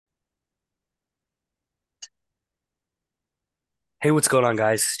Hey, what's going on,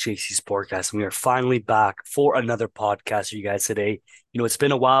 guys? It's JCSportsCast, and we are finally back for another podcast for you guys today. It's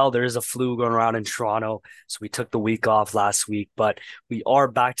been a while. There is a flu going around in Toronto, so we took the week off last week, but we are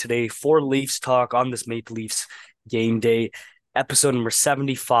back today for Leafs talk on this Maple Leafs game day, episode number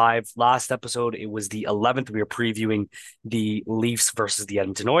 75. Last episode, it was the 11th. We were previewing the Leafs versus the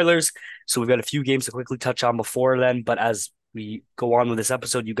Edmonton Oilers. So we've got a few games to quickly touch on before then, but as we go on with this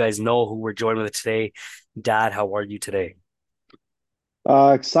episode, you guys know who we're joined with today. Dad, how are you today?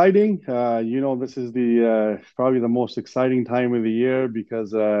 Exciting. This is the probably the most exciting time of the year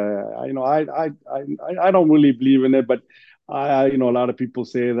because I don't really believe in it, but a lot of people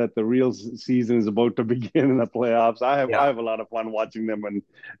say that the real season is about to begin in the playoffs. I Yeah. have a lot of fun watching them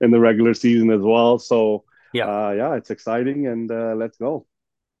in the regular season as well. So Yeah. yeah, it's exciting, and let's go.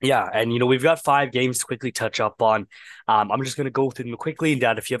 Yeah, and we've got five games to quickly touch up on. I'm just going to go through them quickly, and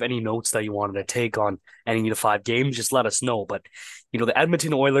Dad, if you have any notes that you wanted to take on any of the five games, just let us know. But the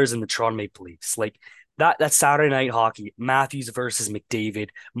Edmonton Oilers and the Toronto Maple Leafs, like that Saturday night hockey, Matthews versus McDavid,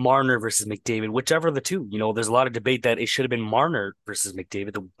 Marner versus McDavid, whichever of the two. There's a lot of debate that it should have been Marner versus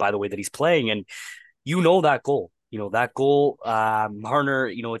McDavid by the way that he's playing, and that goal. That goal, Marner.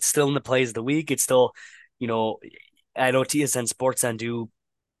 It's still in the plays of the week. It's still, you know, I know TSN Sports and do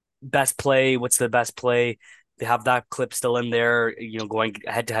best play, what's the best play? They have that clip still in there, going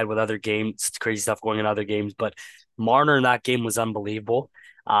head to head with other games, crazy stuff going in other games. But Marner in that game was unbelievable.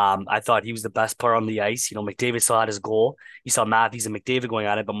 I thought he was the best player on the ice. McDavid still had his goal. You saw Matthews and McDavid going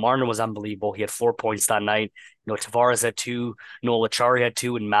at it, but Marner was unbelievable. He had 4 points that night. Tavares had two, Noel Acciari had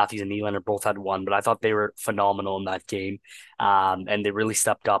two, and Matthews and Nylander both had one. But I thought they were phenomenal in that game. And they really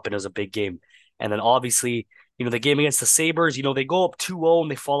stepped up, and it was a big game. And then obviously, the game against the Sabres, they go up 2-0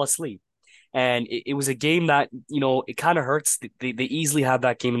 and they fall asleep. And it was a game that, it kind of hurts. They easily have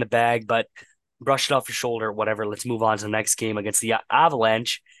that game in the bag, but brush it off your shoulder, whatever. Let's move on to the next game against the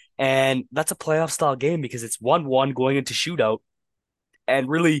Avalanche. And that's a playoff style game because it's 1-1 going into shootout. And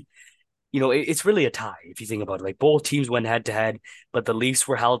really, it's really a tie if you think about it. Like both teams went head to head, but the Leafs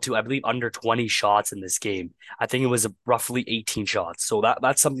were held to, I believe, under 20 shots in this game. I think it was roughly 18 shots. So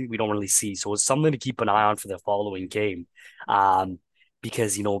that's something we don't really see. So it's something to keep an eye on for the following game. Um,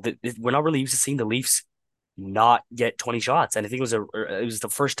 because we're not really used to seeing the Leafs not get 20 shots. And I think it was the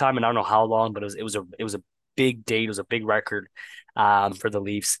first time and I don't know how long, but it was a big date. It was a big record for the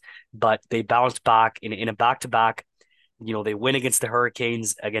Leafs. But they bounced back in a back to back. They win against the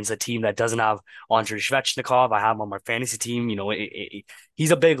Hurricanes, against a team that doesn't have Andrei Svechnikov. I have him on my fantasy team. He's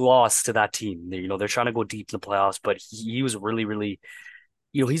a big loss to that team. They're trying to go deep in the playoffs, but he was really, really,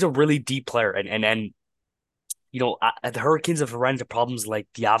 he's a really deep player. And the Hurricanes have run into problems like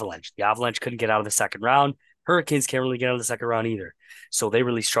the Avalanche. The Avalanche couldn't get out of the second round. Hurricanes can't really get out of the second round either. So they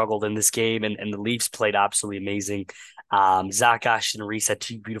really struggled in this game, and the Leafs played absolutely amazing. Zach Ashton Reese had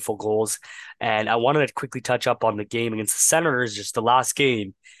two beautiful goals. And I wanted to quickly touch up on the game against the Senators, just the last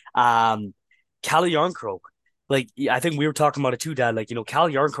game. Calle Yarncroke, like I think we were talking about it too, Dad. Like, Calle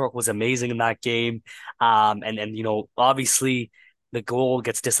Yarncroke was amazing in that game. And obviously the goal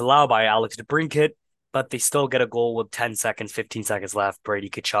gets disallowed by Alex DeBrincat, but they still get a goal with 10 seconds, 15 seconds left. Brady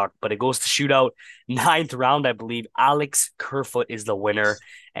Kachuk, but it goes to shootout. Ninth round, I believe. Alex Kerfoot is the winner,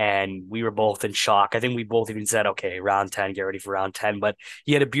 and we were both in shock. I think we both even said, okay, round 10, get ready for round 10. But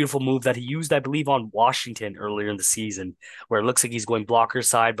he had a beautiful move that he used, I believe, on Washington earlier in the season, where it looks like he's going blocker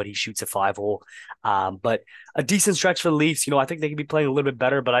side, but he shoots a 5 hole. But a decent stretch for the Leafs. I think they could be playing a little bit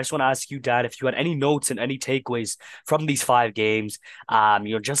better, but I just want to ask you, Dad, if you had any notes and any takeaways from these five games.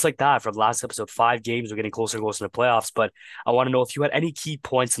 Just like that from last episode, five games, we're getting closer and closer to the playoffs. But I want to know if you had any key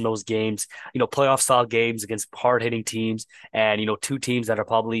points in those games, playoff style games against hard hitting teams and, two teams that are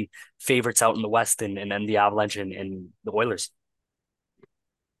probably favorites out in the West and then the Avalanche and the Oilers.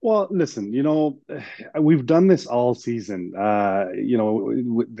 Well, listen, we've done this all season.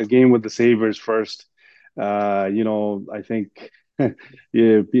 The game with the Sabres first. I think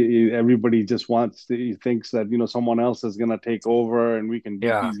yeah, everybody just thinks that someone else is gonna take over and we can beat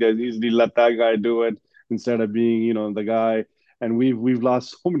Yeah. these guys easily. Let that guy do it instead of being the guy. And we've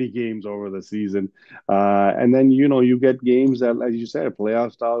lost so many games over the season. And then you get games that, as you said, a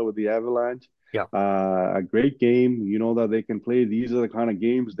playoff style with the Avalanche, Yeah. a great game. You know that they can play. These are the kind of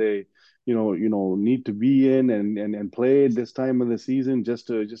games they, need to be in and play at this time of the season just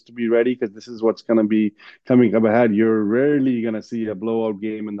to be ready because this is what's going to be coming up ahead. You're rarely going to see a blowout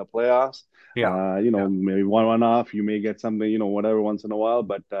game in the playoffs. Yeah. Yeah. Maybe one off. You may get something, whatever once in a while,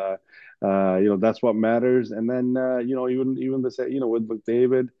 but that's what matters. And then even the with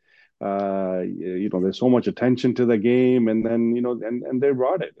McDavid. there's so much attention to the game, and then and they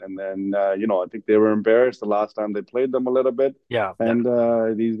brought it, and then I think they were embarrassed the last time they played them a little bit, Yeah, and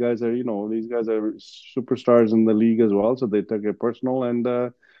these guys are superstars in the league as well, so they took it personal, and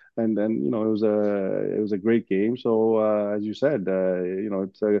then it was a great game. So as you said,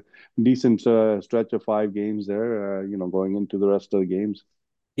 it's a decent stretch of 5 games there, going into the rest of the games.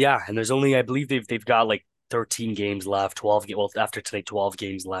 yeah, and there's only I believe they've got like 13 games left, 12 well after today 12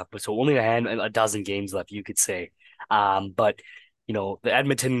 games left, but so only a dozen games left you could say. But the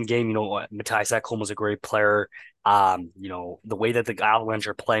Edmonton game, Matthias Ekholm was a great player. The way that the Avalanche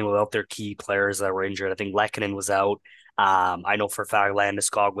are playing without their key players that were injured, I think Lehkonen was out. I know for a fact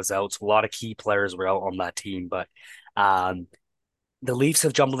Landeskog was out, so a lot of key players were out on that team. But um, the Leafs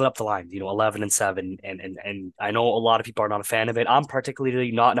have jumbled up the line, 11-7, and I know a lot of people are not a fan of it. I'm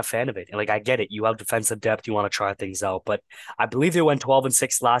particularly not a fan of it. And like I get it, you have defensive depth, you want to try things out, but I believe they went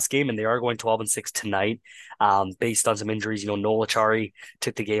 12-6 last game, and they are going 12-6 tonight, based on some injuries. Noel Acciari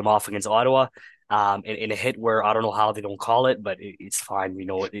took the game off against Ottawa. In a hit where I don't know how they don't call it, but it's fine.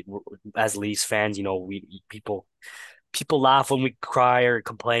 As Leafs fans, we people laugh when we cry or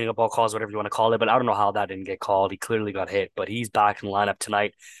complaining about calls, whatever you want to call it. But I don't know how that didn't get called. He clearly got hit, but he's back in the lineup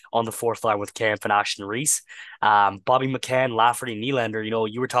tonight on the fourth line with Cam and Ashton Reese. Bobby McCann, Lafferty,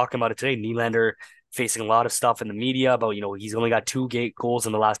 Nylander. You were talking about it today. Nylander facing a lot of stuff in the media about, he's only got two goals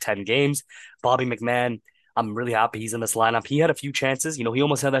in the last 10 games. Bobby McMahon, I'm really happy he's in this lineup. He had a few chances. He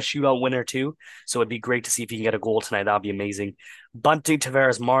almost had that shootout winner too. So it'd be great to see if he can get a goal tonight. That'd be amazing. Bunting,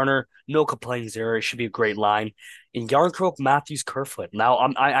 Tavares, Marner, no complaints there. It should be a great line. In Yarncroke, Matthews, Kerfoot. Now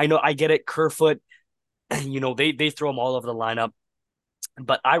I know I get it. Kerfoot, they throw him all over the lineup,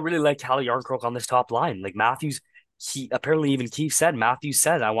 but I really like Cal Yarncroke on this top line. Like Matthews, he apparently even Keith said Matthews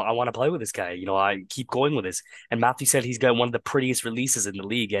said I want to play with this guy. I keep going with this, and Matthews said he's got one of the prettiest releases in the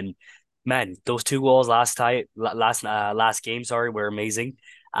league. And man, those two goals last game, sorry, were amazing.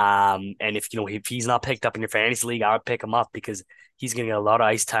 And if he's not picked up in your fantasy league, I would pick him up because he's gonna get a lot of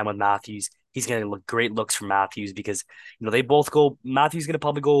ice time with Matthews. He's gonna look great looks for Matthews because they both go. Matthews gonna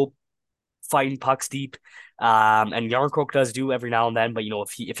probably go fighting pucks deep, and Yarncroke does do every now and then. But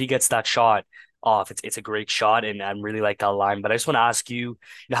if he gets that shot off, it's a great shot, and I really like that line. But I just want to ask you,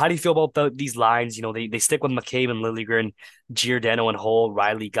 how do you feel about these lines? They stick with McCabe and Liljegren, Giordano and Hole,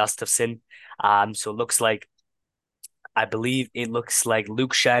 Riley Gustafson. So I believe it looks like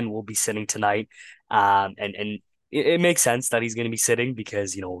Luke Shen will be sitting tonight. And it makes sense that he's going to be sitting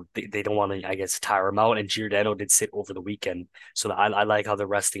because, they don't want to, I guess, tire him out. And Giordano did sit over the weekend. So I like how they're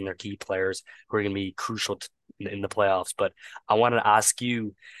resting their key players who are going to be crucial in the playoffs. But I wanted to ask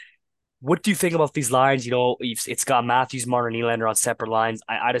you, what do you think about these lines? It's got Matthews, Marner, Nylander on separate lines.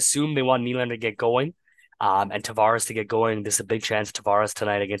 I'd assume they want Nylander to get going, and Tavares to get going. There's a big chance Tavares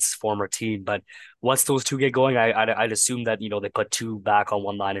tonight against his former team. But once those two get going, I'd assume that they put two back on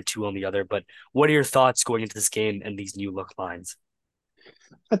one line and two on the other. But what are your thoughts going into this game and these new look lines?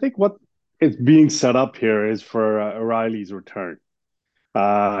 I think what is being set up here is for O'Reilly's return.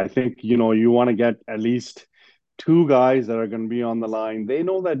 I think you want to get at least two guys that are going to be on the line. They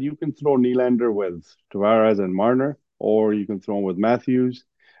know that you can throw Nylander with Tavares and Marner, or you can throw him with Matthews,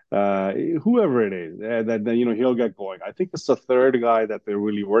 uh, whoever it is. That he'll get going. I think it's the third guy that they're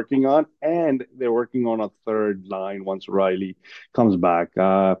really working on, and they're working on a third line once Riley comes back.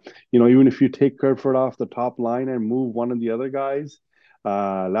 Even if you take Kerford off the top line and move one of the other guys.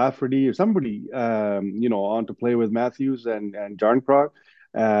 Lafferty or somebody, on to play with Matthews and John Croc,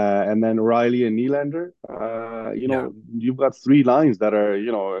 and then Riley and Nylander. Yeah, You've got three lines that are,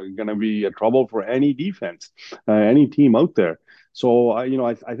 going to be a trouble for any defense, any team out there. So, I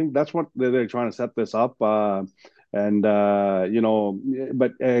think that's what they're trying to set this up. And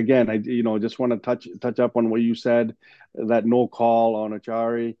but again, I just want to touch up on what you said, that no call on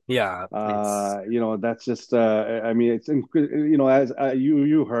Achari. yeah, it's That's just I mean, as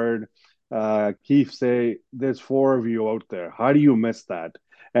you heard Keith say, there's four of you out there. How do you miss that?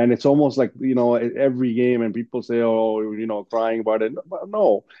 And it's almost like, every game, and people say, oh, crying about it.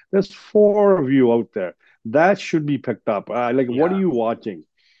 No, there's four of you out there. That should be picked up. Like, what are yeah, you watching?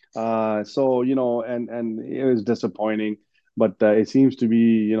 So, and it was disappointing, but it seems to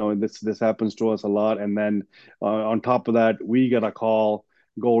be, this happens to us a lot. And then on top of that, we get a call,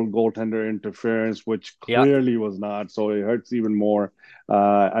 goaltender interference, which yeah, clearly was not. So it hurts even more.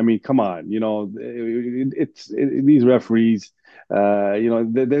 I mean, come on, these referees.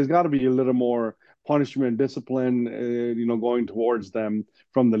 There's got to be a little more punishment, discipline, going towards them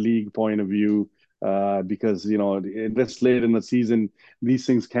from the league point of view. because this late in the season, these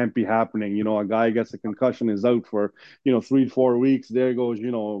things can't be happening. A guy gets a concussion, is out for 3 to 4 weeks. There goes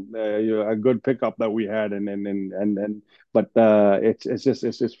a good pickup that we had, but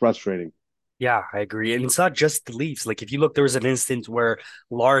it's frustrating. Yeah, I agree. And it's not just the Leafs. Like if you look, there was an instance where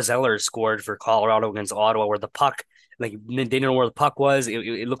Lars Eller scored for Colorado against Ottawa where the puck, like they didn't know where the puck was.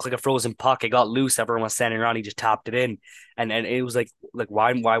 It looked like a frozen puck. It got loose. Everyone was standing around. He just tapped it in. And it was like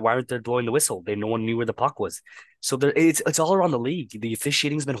why aren't they blowing the whistle? No one knew where the puck was. So it's all around the league. The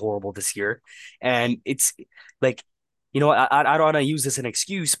officiating's been horrible this year. And it's like, I don't want to use this as an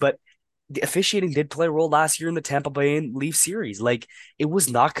excuse, but the officiating did play a role last year in the Tampa Bay and Leaf series. Like it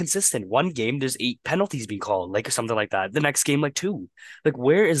was not consistent. One game, there's 8 penalties being called, like something like that. The next game, like two. Like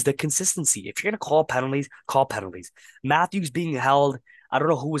where is the consistency? If you're gonna call penalties, call penalties. Matthews being held. I don't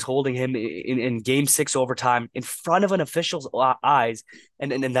know who was holding him in game six overtime in front of an official's eyes,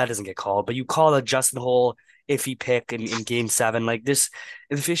 and that doesn't get called. But you call a Justin Hole iffy pick in game seven. Like this,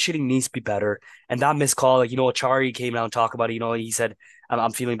 the officiating needs to be better. And that missed call, like, Achari came out and talked about it. He said,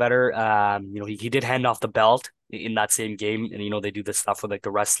 I'm feeling better. He did hand off the belt in that same game, and they do this stuff with like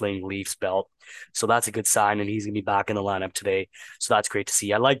the wrestling Leafs belt, so that's a good sign. And he's gonna be back in the lineup today, so that's great to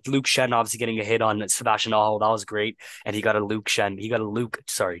see. I like Luke Shen obviously getting a hit on Sebastian Aho, that was great, and he got a Luke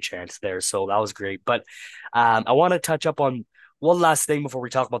sorry chance there, so that was great. But I want to touch up on one last thing before we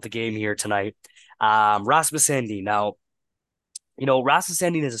talk about the game here tonight. Rasmus Sandin. Now, Rasmus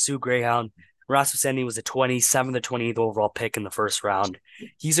Sandin is a Sioux Greyhound. Rasmus Sandin was the 27th or 28th overall pick in the first round.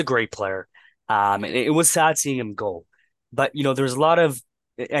 He's a great player. And it was sad seeing him go. But, there's a lot of,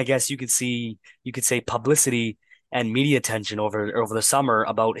 I guess you could say publicity and media attention over the summer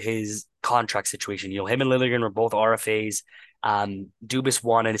about his contract situation. Him and Lilligren were both RFAs. Dubas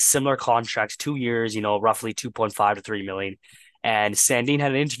wanted similar contracts, 2 years, roughly 2.5 to 3 million. And Sandin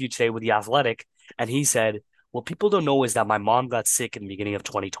had an interview today with The Athletic, and he said, what people don't know is that my mom got sick in the beginning of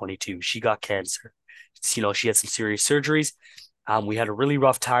 2022. She got cancer. She had some serious surgeries. We had a really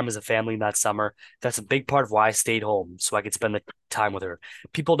rough time as a family in that summer. That's a big part of why I stayed home, so I could spend the time with her.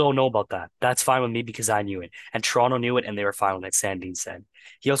 People don't know about that. That's fine with me because I knew it. And Toronto knew it, and they were fine with it, Sandin said.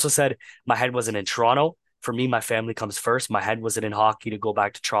 He also said, my head wasn't in Toronto. For me, my family comes first. My head wasn't in hockey to go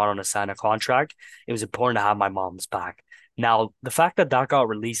back to Toronto and sign a contract. It was important to have my mom's back. Now, the fact that got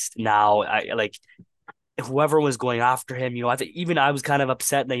released now, I like whoever was going after him, I think even I was kind of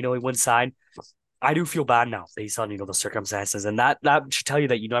upset that he wouldn't sign. I do feel bad now based on the circumstances, and that should tell you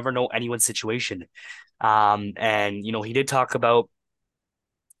that you never know anyone's situation. And he did talk about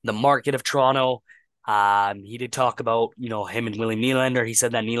the market of Toronto. He did talk about him and Willie Nylander. He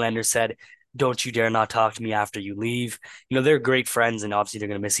said that Nylander said, "Don't you dare not talk to me after you leave." They're great friends, and obviously they're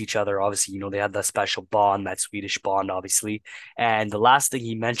gonna miss each other. Obviously, they had that special bond, that Swedish bond, obviously. And the last thing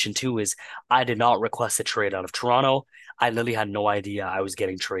he mentioned too is, I did not request a trade out of Toronto. I literally had no idea I was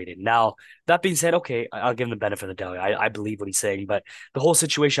getting traded. Now, that being said, okay, I'll give him the benefit of the doubt. I believe what he's saying, but the whole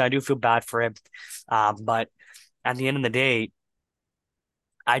situation, I do feel bad for him. But at the end of the day,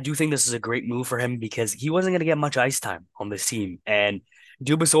 I do think this is a great move for him because he wasn't going to get much ice time on this team. And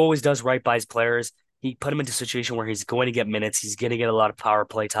Dubas always does right by his players. He put him into a situation where he's going to get minutes. He's going to get a lot of power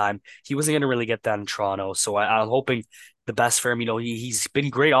play time. He wasn't going to really get that in Toronto. So I'm hoping the best for him. He's been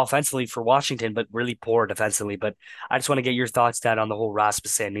great offensively for Washington, but really poor defensively. But I just want to get your thoughts, Dad, on the whole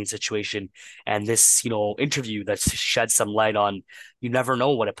Rasmus Sandin situation and this, interview that shed some light on you never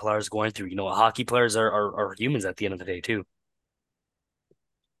know what a player is going through. Hockey players are humans at the end of the day, too.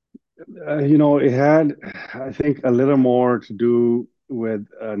 It had, I think, a little more to do with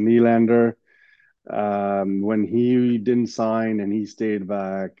Nylander when he didn't sign and he stayed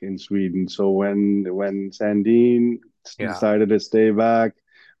back in Sweden. So when Sandin Yeah. decided to stay back,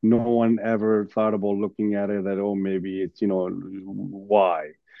 no one ever thought about looking at it that, oh, maybe it's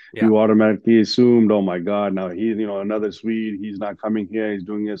why. Yeah. You automatically assumed, oh my God, now he's another Swede, he's not coming here, he's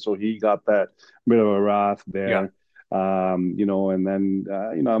doing it. So he got that bit of a wrath Yeah. there. And then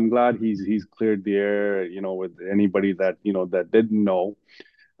I'm glad he's cleared the air, with anybody that that didn't know.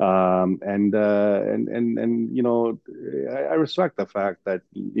 And I respect the fact that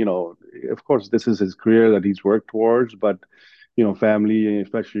of course this is his career that he's worked towards, but family,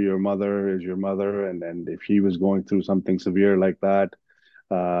 especially your mother, is your mother, and if she was going through something severe like that,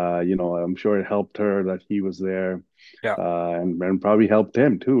 I'm sure it helped her that he was there, Yeah. and probably helped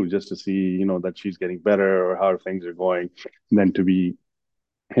him too, just to see that she's getting better or how things are going, and then to be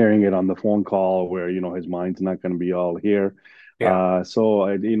hearing it on the phone call where his mind's not going to be all here. Yeah. So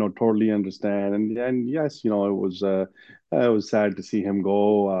I, totally understand. And yes, it was sad to see him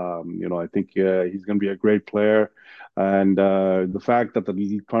go. I think he's going to be a great player. And the fact that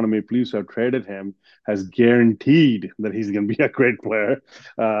the Toronto Maple Leafs have traded him has guaranteed that he's going to be a great player.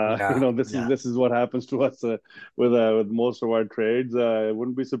 Yeah. This is Yeah. this is what happens to us with most of our trades. I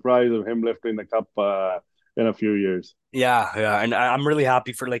wouldn't be surprised of him lifting the cup in a few years. Yeah, yeah, and I'm really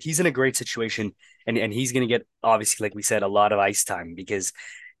happy for like he's in a great situation, and he's gonna get obviously like we said a lot of ice time because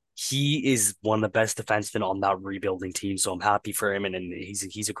he is one of the best defensemen on that rebuilding team. So I'm happy for him, and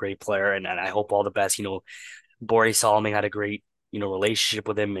he's a great player, and I hope all the best. Borje Salming had a great relationship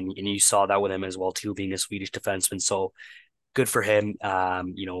with him, and you saw that with him as well too, being a Swedish defenseman. So good for him.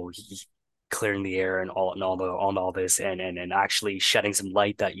 He clearing the air and all this, and actually shedding some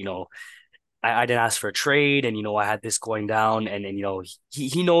light that I didn't ask for a trade, and I had this going down, and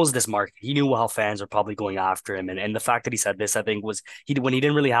he knows this market. He knew how fans are probably going after him, and the fact that he said this, I think, was he when he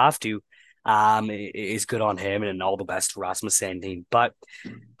didn't really have to, is good on him, and all the best to Rasmus Sandin. But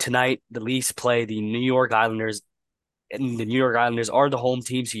tonight, the Leafs play the New York Islanders, and the New York Islanders are the home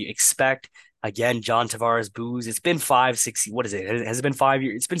team, so you expect again John Tavares booze. It's been 5, 6. What is it? Has it been 5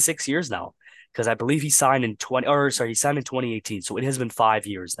 years? It's been 6 years now because I believe he signed in 20 or sorry, he signed in 2018. So it has been 5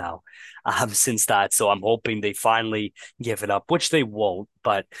 years now since that. So I'm hoping they finally give it up, which they won't.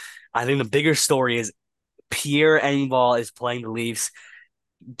 But I think the bigger story is Pierre Engvall is playing the Leafs.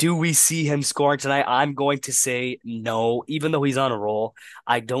 Do we see him scoring tonight? I'm going to say no, even though he's on a roll.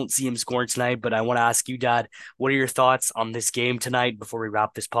 I don't see him scoring tonight, but I want to ask you, Dad, what are your thoughts on this game tonight before we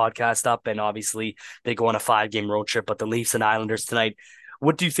wrap this podcast up? And obviously, they go on a 5 game road trip, but the Leafs and Islanders tonight,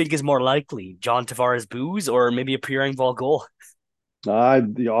 what do you think is more likely? John Tavares booze or maybe a Pierre Engvall goal?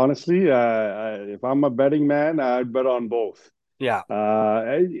 Honestly, if I'm a betting man, I'd bet on both. Yeah,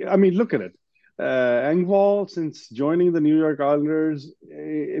 I mean, look at it. Engvall, since joining the New York Islanders,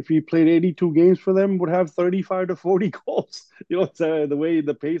 if he played 82 games for them, would have 35 to 40 goals. It's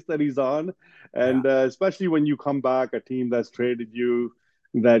the pace that he's on, yeah, and especially when you come back, a team that's traded you,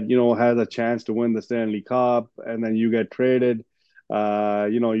 that has a chance to win the Stanley Cup, and then you get traded.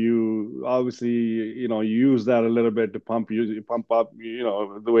 You obviously, you use that a little bit to pump up,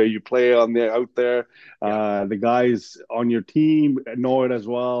 the way you play on the out there. yeah, The guys on your team know it as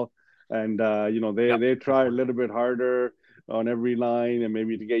well, and they yep, they good try a point. little bit harder on every line and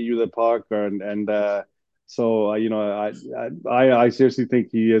maybe to get you the puck, and so I seriously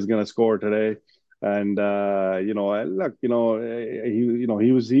think he is going to score today. And look, he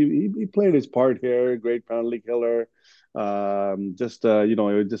played his part here. Great penalty killer. Just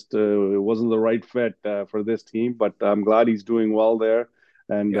it wasn't the right fit for this team, but I'm glad he's doing well there.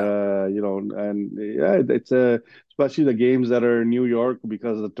 And Yeah. and yeah, it's especially the games that are in New York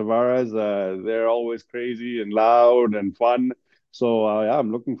because of Tavares. They're always crazy and loud and fun. So yeah,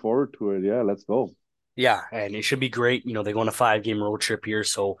 I'm looking forward to it. Yeah, let's go. Yeah, and it should be great. They go on a 5 game road trip here.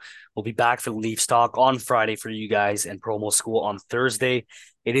 So we'll be back for the Leafs talk on Friday for you guys and promo school on Thursday.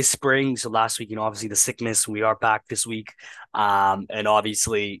 It is spring. So last week, obviously the sickness, we are back this week. And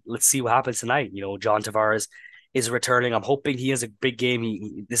obviously, let's see what happens tonight. John Tavares is returning. I'm hoping he has a big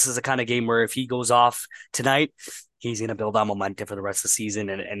game. This is the kind of game where if he goes off tonight, he's going to build on momentum for the rest of the season.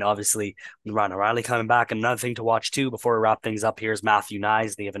 And obviously, Ryan O'Reilly coming back. And another thing to watch too before we wrap things up here is Matthew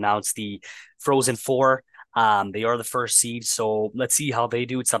Nyes. They have announced the Frozen Four. They are the first seed, so let's see how they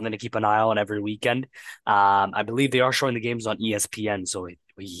do. It's something to keep an eye on every weekend. I believe they are showing the games on ESPN, so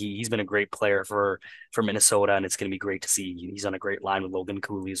he's been a great player for Minnesota, and it's going to be great to see. He's on a great line with Logan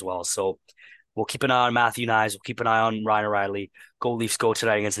Cooley as well. So we'll keep an eye on Matthew Nyes. We'll keep an eye on Ryan O'Reilly. Go Leafs, go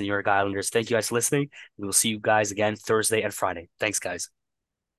tonight against the New York Islanders. Thank you guys for listening. We will see you guys again Thursday and Friday. Thanks, guys.